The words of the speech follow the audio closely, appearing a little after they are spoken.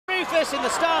Roufus in the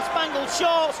Star-Spangled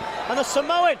Shorts, and the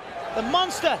Samoan, the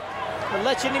monster, the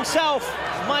legend himself,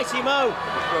 Mighty Mo.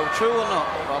 Well, true or not,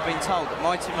 but I've been told that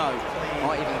Mighty Mo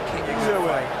might even kick his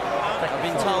way. I've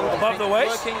been told he's been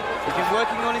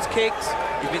working on his kicks,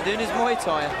 he's been doing his Muay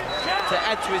Thai to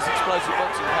add to his explosive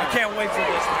boxing. I can't wait for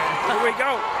this, man. Here we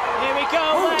go. Here we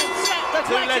go, let's set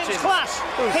the legends clash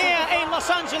here in Los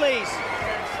Angeles.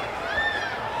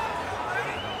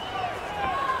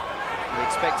 We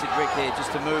expected Rick here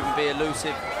just to move and be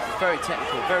elusive. Very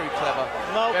technical, very clever,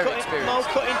 very experienced. Mo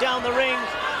cutting down the ring.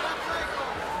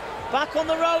 Back on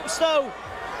the ropes though.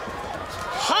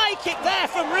 High kick there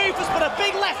from Roufus, but a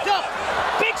big left up.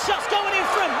 Big shots going in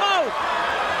from Mo.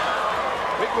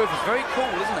 Rick Roufus, very cool,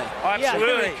 isn't he?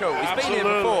 Absolutely. Very cool. He's been here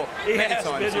before. He many has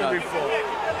times, been here before.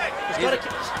 He's got a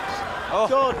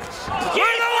good.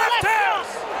 With the left hand!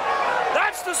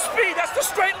 That's the speed. That's the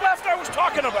straight left I was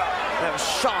talking about. That was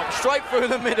sharp, straight through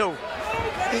the middle.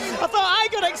 I thought I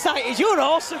got excited. You're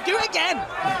awesome. Do it again.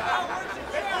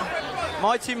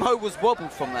 Mighty Mo was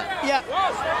wobbled from that. Yeah.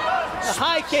 A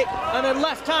high kick and a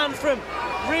left hand from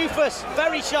Roufus.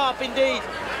 Very sharp indeed.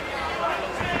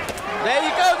 There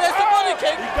you go. There's the body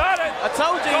kick. You got it. I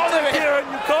told you. You called it here and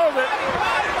you called it.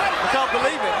 I can't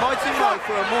believe it. Mighty Mo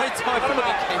for a Muay Thai body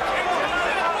kick.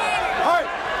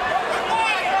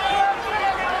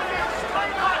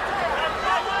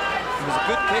 It was a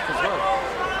good kick as well.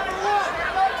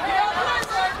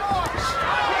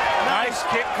 Nice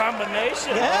kick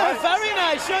combination. Yeah, very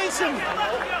nice. Showing some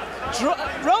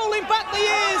rolling back the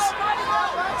ears.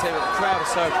 I tell you what, the crowd are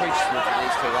so appreciative of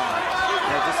these two, aren't they?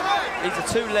 These are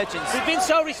two legends. We've been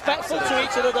so respectful to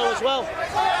each other though as well.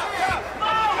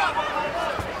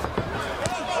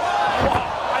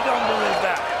 I don't believe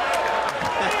that.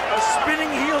 A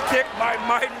spinning heel kick by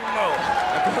Mighty Mo.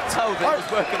 I got told that he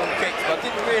was working on kicks, but I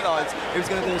didn't realise he was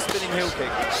going to do a spinning heel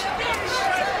kick.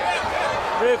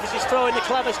 Roufus is throwing the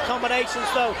cleverest combinations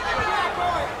though.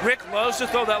 Rick loves to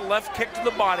throw that left kick to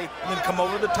the body and then come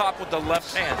over the top with the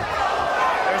left hand.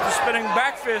 There's the spinning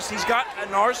back fist. He's got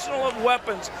an arsenal of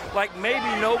weapons like maybe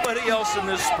nobody else in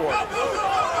this sport.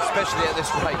 Especially at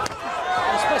this rate.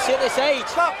 Especially at this age.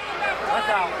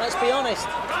 Let's be honest.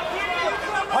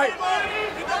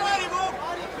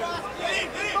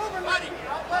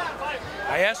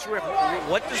 I asked Rick,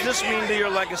 what does this mean to your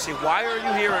legacy? Why are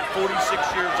you here at 46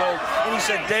 years old? And he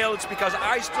said, Dale, it's because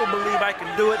I still believe I can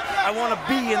do it. I want to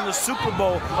be in the Super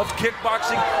Bowl of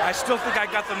kickboxing. I still think I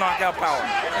got the knockout power.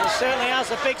 He certainly has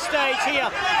a big stage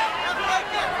here.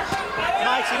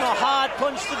 Mighty Mo, hard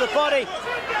punch to the body.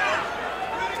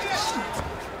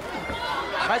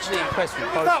 I'm actually impressed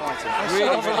with both fighters.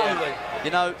 Really.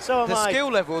 You know, the skill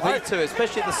level of these two,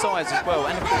 especially the size as well,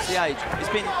 and of course the age, it's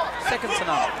been second to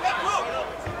none.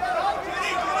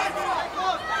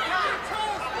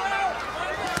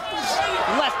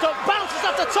 Left up, bounces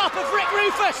off the top of Rick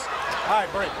Roufus. All right,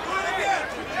 break.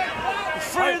 He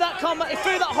threw that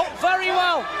hook very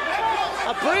well.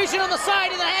 A bruising on the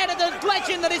side of the head of the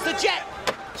legend that is the Jet.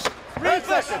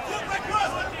 Roufus.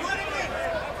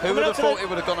 Who would have thought it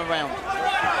would have gone around?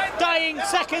 Dying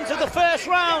seconds of the first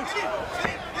round.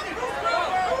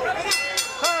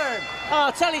 Oh,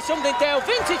 I'll tell you something, Dale.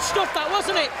 Vintage stuff, that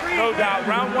wasn't it? No doubt.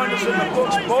 Round one is in the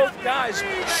books. Both guys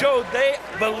showed they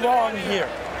belong here.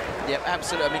 Yep,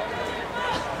 absolutely. I mean,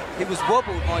 he was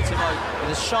wobbled, Mighty Mo,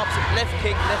 with a sharp left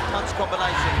kick, left punch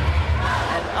combination.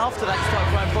 And after that, he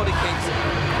started throwing body kicks.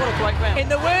 What a great round. In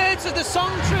the words of the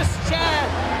songstress Chair,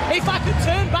 if I could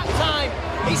turn back time,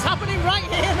 it's happening right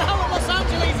here now at Los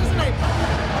Angeles, isn't it?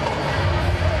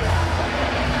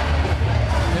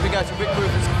 Here we go to Rick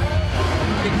Roufus.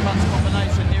 Big punch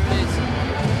combination, here it is.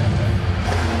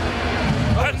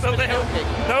 Unbelievable.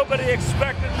 Nobody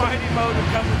expected Mighty Mo to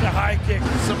come with the high kick.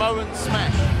 Samoan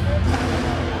smash.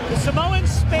 The Samoan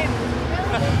spin.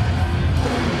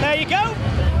 There you go.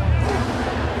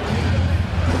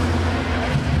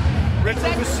 Rick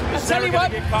Roufus is never going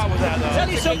to get caught with that, though. Tell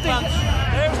you something.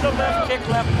 There's the left kick,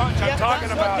 left punch I'm talking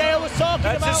that's about. What Dale was talking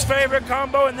that's about. His favorite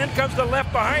combo, and then comes the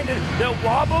left behind it that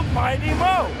wobbled Mighty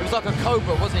Mo. It was like a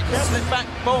cobra, wasn't it? Just slipped back,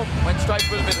 boom, went straight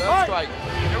through the middle. That was great.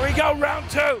 Here we go, round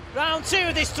two. Round two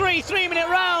of this three-minute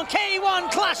round.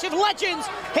 K1 Clash of Legends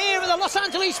here at the Los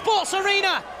Angeles Sports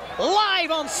Arena,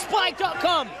 live on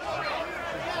Spike.com.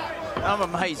 I'm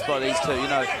amazed by these two, you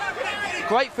know.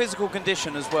 Great physical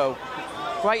condition as well.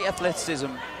 Great athleticism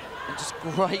and just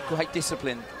great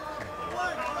discipline.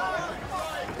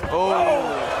 Oh,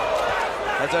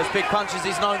 that's those big punches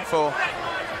he's known for.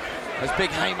 Those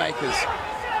big haymakers.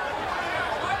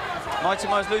 Mighty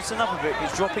Mo's loosened up a bit,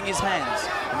 he's dropping his hands.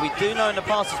 And we do know in the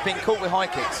past he's been caught with high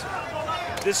kicks.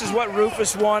 This is what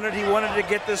Roufus wanted. He wanted to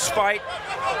get this fight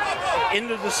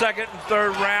into the second and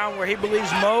third round where he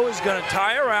believes Mo is going to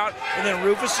tire out, and then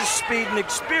Roufus' speed and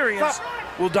experience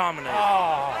will dominate.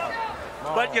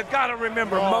 But you got to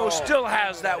remember, Mo still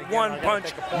has that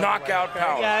one-punch knockout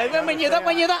power. Yeah, when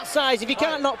you're that size, if you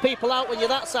can't knock people out when you're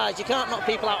that size, you can't knock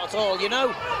people out at all, you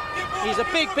know? He's a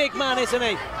big, big man, isn't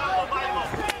he?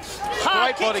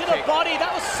 Hard kick to the body,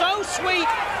 that was so sweet.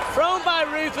 Thrown by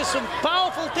Roufus, some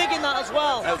powerful digging that as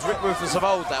well. That was Rick Roufus of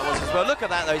old, that was as well. Look at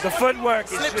that though. The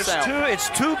footwork is just it's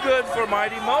too good for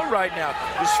Mighty Mo right now.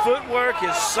 His footwork,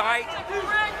 his sight,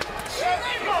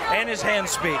 and his hand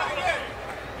speed.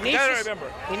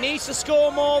 He needs to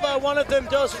score more though, one of them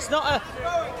does. It's not a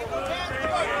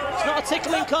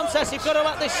tickling contest. You've got to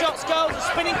let the shots go. The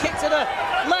spinning kick to the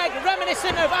leg,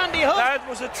 reminiscent of Andy Hook. That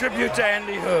was a tribute to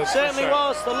Andy Hook. Certainly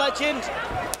was, the legend.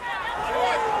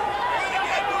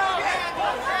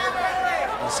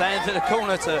 I'm saying to the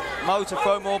corner to Mo to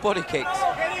throw more body kicks.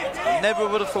 Never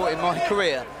would have thought in my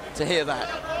career to hear that.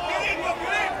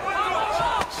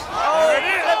 Oh,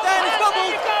 left hand is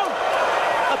bubbled.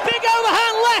 A big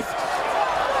overhand left.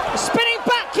 A spinning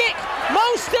back kick.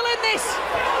 Mo's still in this.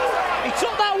 He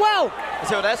took that well.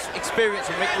 So that's experience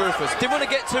from Rick Roufus. Didn't want to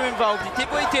get too involved. He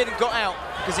did what he did and got out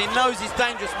because he knows he's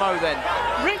dangerous, Mo, then.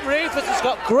 Rick Roufus has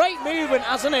got great movement,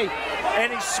 hasn't he?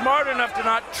 And he's smart enough to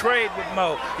not trade with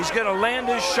Mo. He's going to land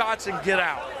his shots and get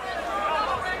out.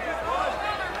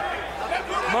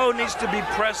 Mo needs to be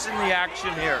pressing the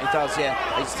action here. He does, yeah.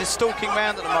 He's just stalking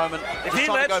around at the moment. If he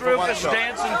lets Roufus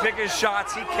dance and pick his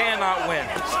shots, he cannot win.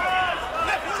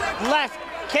 Left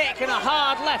kick and a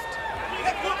hard left.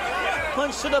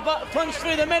 Punch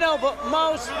through the middle, but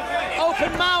Mo's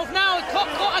open mouth now. He got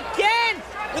caught again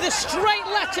with a straight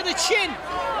left to the chin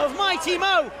of Mighty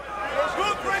Mo.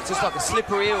 It's just like a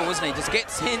slippery eel, wasn't he? Just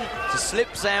gets in, just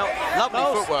slips out. Lovely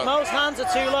footwork. Mo's hands are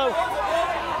too low.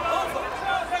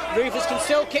 Roufus can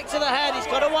still kick to the head. He's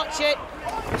got to watch it.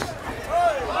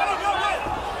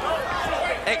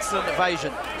 Excellent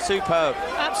evasion. Superb.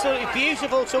 Absolutely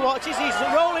beautiful to watch as he's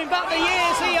rolling back the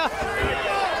years here.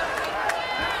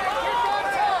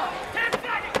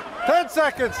 10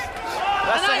 seconds.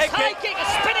 That's a nice high kick, a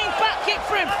spinning back kick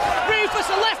for him. Roufus,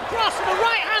 a left cross and a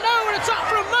right hand over the top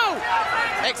from Mo.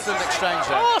 Excellent exchange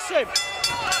there. Awesome.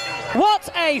 What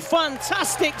a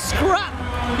fantastic scrap.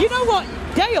 You know what,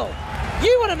 Dale?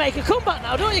 You want to make a comeback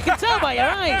now, don't you? You can tell by your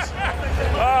eyes.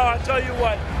 Oh, I tell you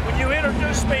what, when you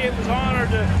introduced me, it was an honor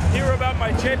to hear about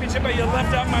my championship, but you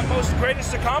left out my most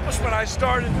greatest accomplishment. I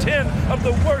starred in 10 of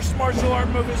the worst martial art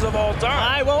movies of all time.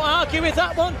 I won't argue with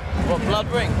that one. What, Blood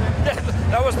Ring?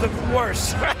 That was the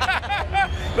worst.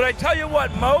 But I tell you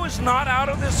what, Mo is not out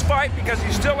of this fight because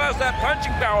he still has that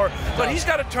punching power, but he's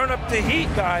got to turn up the heat,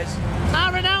 guys.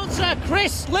 Our announcer,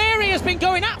 Chris Leary, has been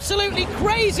going absolutely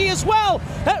crazy as well.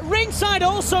 At ringside,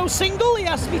 also single, he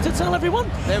asked me to tell everyone.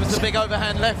 There was a big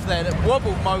overhand left there that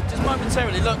wobbled Mo just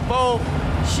momentarily. Look, boom,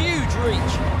 huge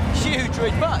reach,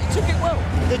 but he took it well.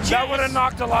 That would have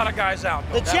knocked a lot of guys out.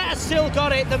 The Jet has still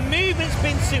got it. The movement's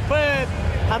been superb.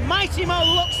 And Mighty Mo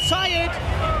looks tired.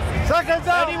 Seconds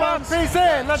out, one piece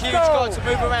in, let's huge go. guy to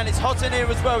move around. It's hot in here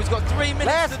as well. He's got 3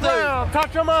 minutes to do. Round,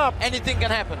 touch him up. Anything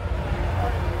can happen.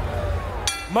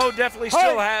 Mo definitely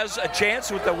still has a chance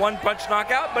with the one-punch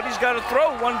knockout, but he's got to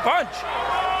throw one punch.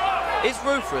 Is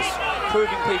Roufus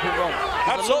proving people wrong?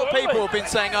 A lot of people have been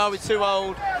saying, oh, he's too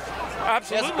old.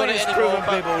 Absolutely, he's proving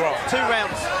people wrong. 2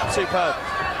 rounds, superb.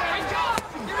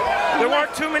 There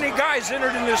weren't too many guys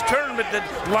entered in this tournament that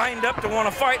lined up to want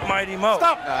to fight Mighty Mo.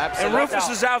 Stop. No, absolutely. And Roufus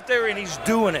is out there and he's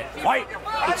doing it. Fight.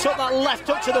 He took that left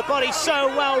hook to the body so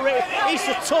well, Rick. He's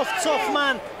a tough, tough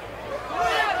man.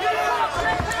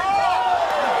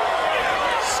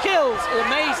 Skills is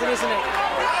amazing, isn't it?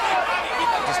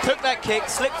 Just took that kick,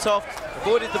 slipped off,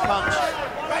 avoided the punch.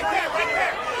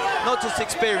 Not just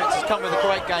experience, it's come with a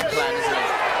great game plan, isn't it?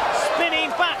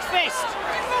 Spinning back fist.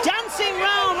 Dancing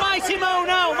round Mighty Mo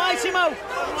now. Mighty Mo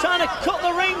trying to cut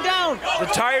the ring down. The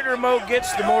tighter Mo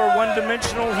gets, the more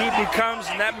one-dimensional he becomes,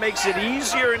 and that makes it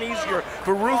easier and easier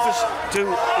for Roufus to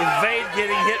evade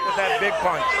getting hit with that big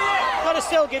punch. Got to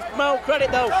still give Mo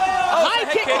credit though. High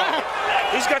kick.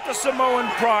 He's got the Samoan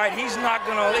pride. He's not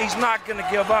gonna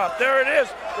give up. There it is,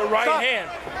 the right hand.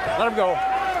 Let him go.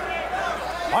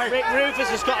 Rick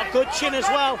Roufus has got a good chin as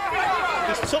well.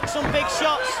 He's took some big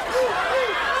shots.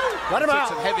 Let him out.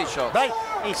 Some heavy shots. Break.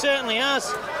 He certainly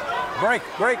has. Break.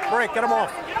 Get him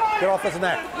off. Get off his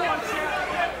neck.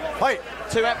 Fight.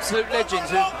 2 absolute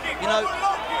legends who, you know,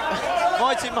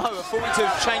 Mighty Mo at 42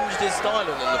 have changed his style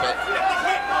a little bit.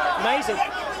 Amazing.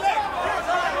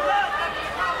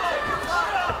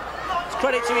 It's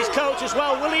credit to his coach as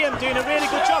well, William, doing a really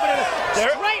good job.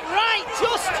 Straight right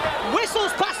just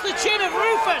whistles past the chin of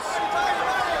Roufus.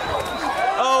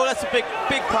 Oh, that's a big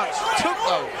punch. Took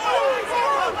though.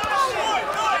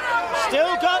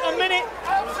 Still got a minute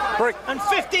and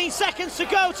 15 seconds to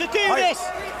go to do this.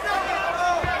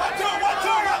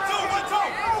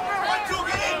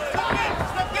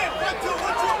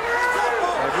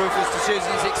 Roufus just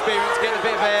using his experience, getting a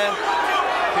bit of air,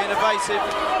 being evasive.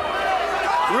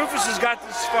 Roufus has got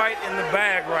this fight in the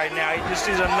bag right now. He just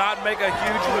needs to not make a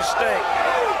huge mistake.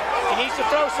 He needs to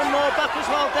throw some more back as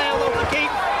well, Dale, though, to keep.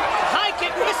 High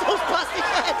kick whistles past his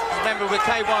head. Remember, with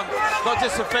K1, not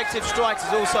just effective strikes,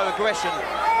 it's also aggression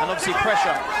and obviously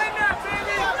pressure.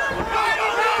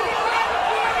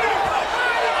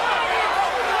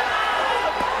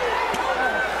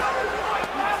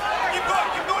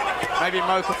 Maybe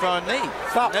Mo could throw a knee.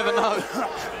 Stop. Never know.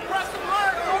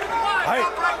 Hey.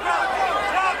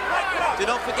 Do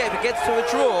not forget, if it gets to a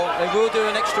draw, they will do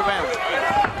an extra round.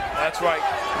 That's right.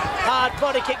 Hard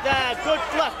body kick there. Good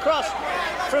fluff cross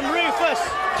from Roufus.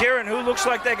 Kieran, who looks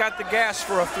like they got the gas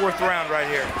for a 4th round right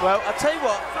here. Well, I'll tell you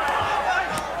what.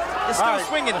 They're still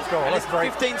swinging. Let's go. And Let's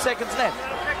it's 15 seconds left.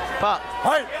 But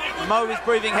Mo is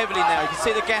breathing heavily now. You can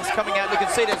see the gas coming out. You can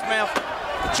see that his mouth,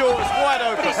 jaw is wide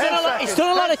open. He's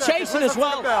done a lot of chasing as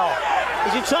well.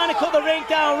 He's been trying to cut the ring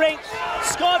down.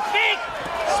 Scored big.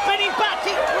 Spinning back.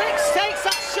 Ricks takes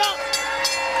that shot.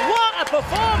 What a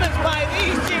performance by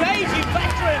these two aging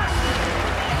veterans.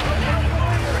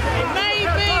 It may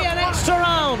be an extra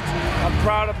round. I'm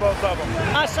proud of both of them.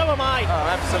 So am I.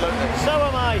 Oh, absolutely. So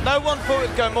am I. No one thought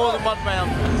it'd go more than 1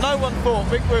 round. No one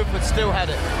thought Rick Roufus still had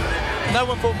it. No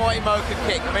one thought Mighty Mo could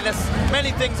kick. I mean, there's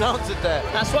many things answered there.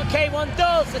 That's what K1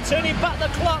 does. They're turning back the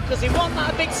clock because they want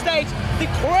that big stage. They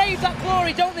crave that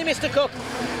glory, don't they, Mr. Cook?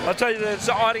 I'll tell you that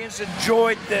the audience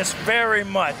enjoyed this very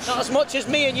much. Not as much as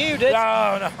me and you did.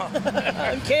 No.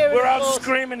 And Kieran, we're out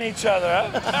screaming each other.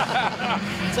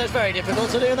 Huh? So it's very difficult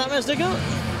to do that, Mr. Cook.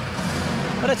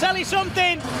 But I tell you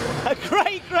something, a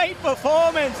great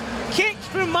performance. Kicks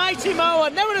from Mighty Mo. I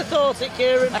never would have thought it,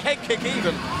 Kieran. A head kick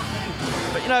even.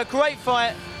 But, you know, great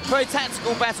fight, very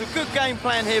tactical battle, good game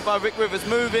plan here by Rick Roufus,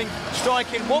 moving,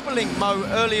 striking, wobbling Mo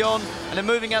early on, and then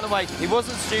moving out of the way. He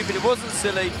wasn't stupid, he wasn't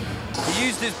silly, he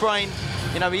used his brain.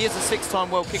 You know, he is a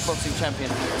 6-time world kickboxing champion,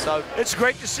 so... It's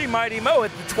great to see Mighty Mo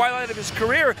at the twilight of his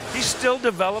career. He's still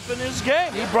developing his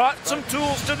game. He brought some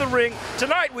tools to the ring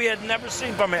tonight we had never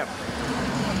seen from him.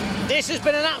 This has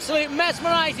been an absolute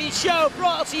mesmerising show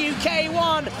brought to you.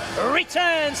 K1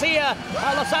 returns here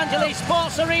at Los Angeles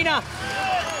Sports Arena.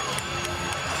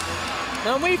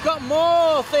 And we've got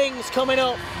more things coming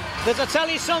up. Because I tell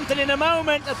you something, in a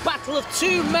moment, a battle of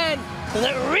 2 men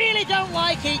that really don't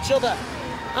like each other.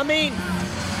 I mean,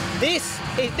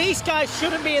 these guys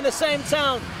shouldn't be in the same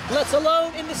town, let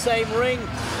alone in the same ring.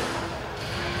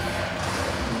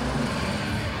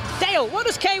 Dale, what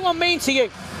does K1 mean to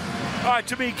you?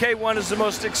 To me, K1 is the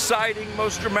most exciting,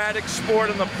 most dramatic sport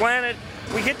on the planet.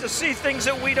 We get to see things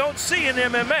that we don't see in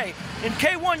MMA. In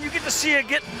K1, you get to see a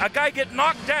guy get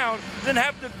knocked down, then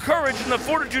have the courage and the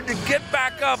fortitude to get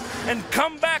back up and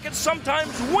come back and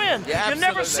sometimes win. Yeah, you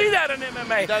never see that in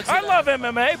MMA. I love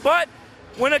MMA, but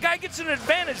when a guy gets an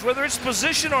advantage, whether it's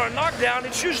position or a knockdown,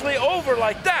 it's usually over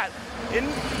like that. In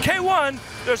K1,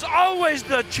 there's always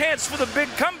the chance for the big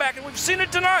comeback, and we've seen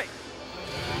it tonight.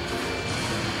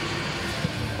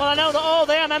 Well, I know that all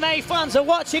the MMA fans are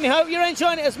watching. I hope you're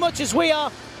enjoying it as much as we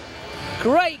are.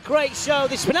 Great show.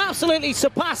 This has been absolutely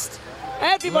surpassed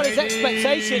everybody's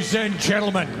expectations. Ladies and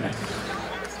gentlemen,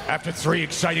 after 3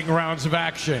 exciting rounds of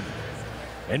action,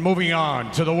 and moving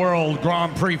on to the World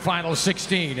Grand Prix Final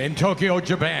 16 in Tokyo,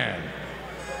 Japan,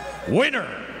 winner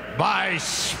by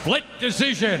split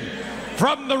decision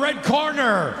from the red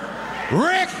corner,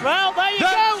 Rick. Well, there you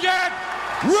go.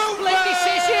 Split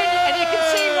decision, and you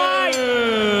can see why.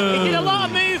 He did a lot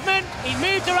of movement. He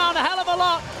moved around a hell of a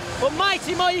lot. But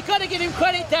Mighty Mo, you've got to give him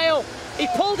credit, Dale. He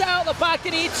pulled out the bag,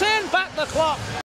 and he turned back the clock.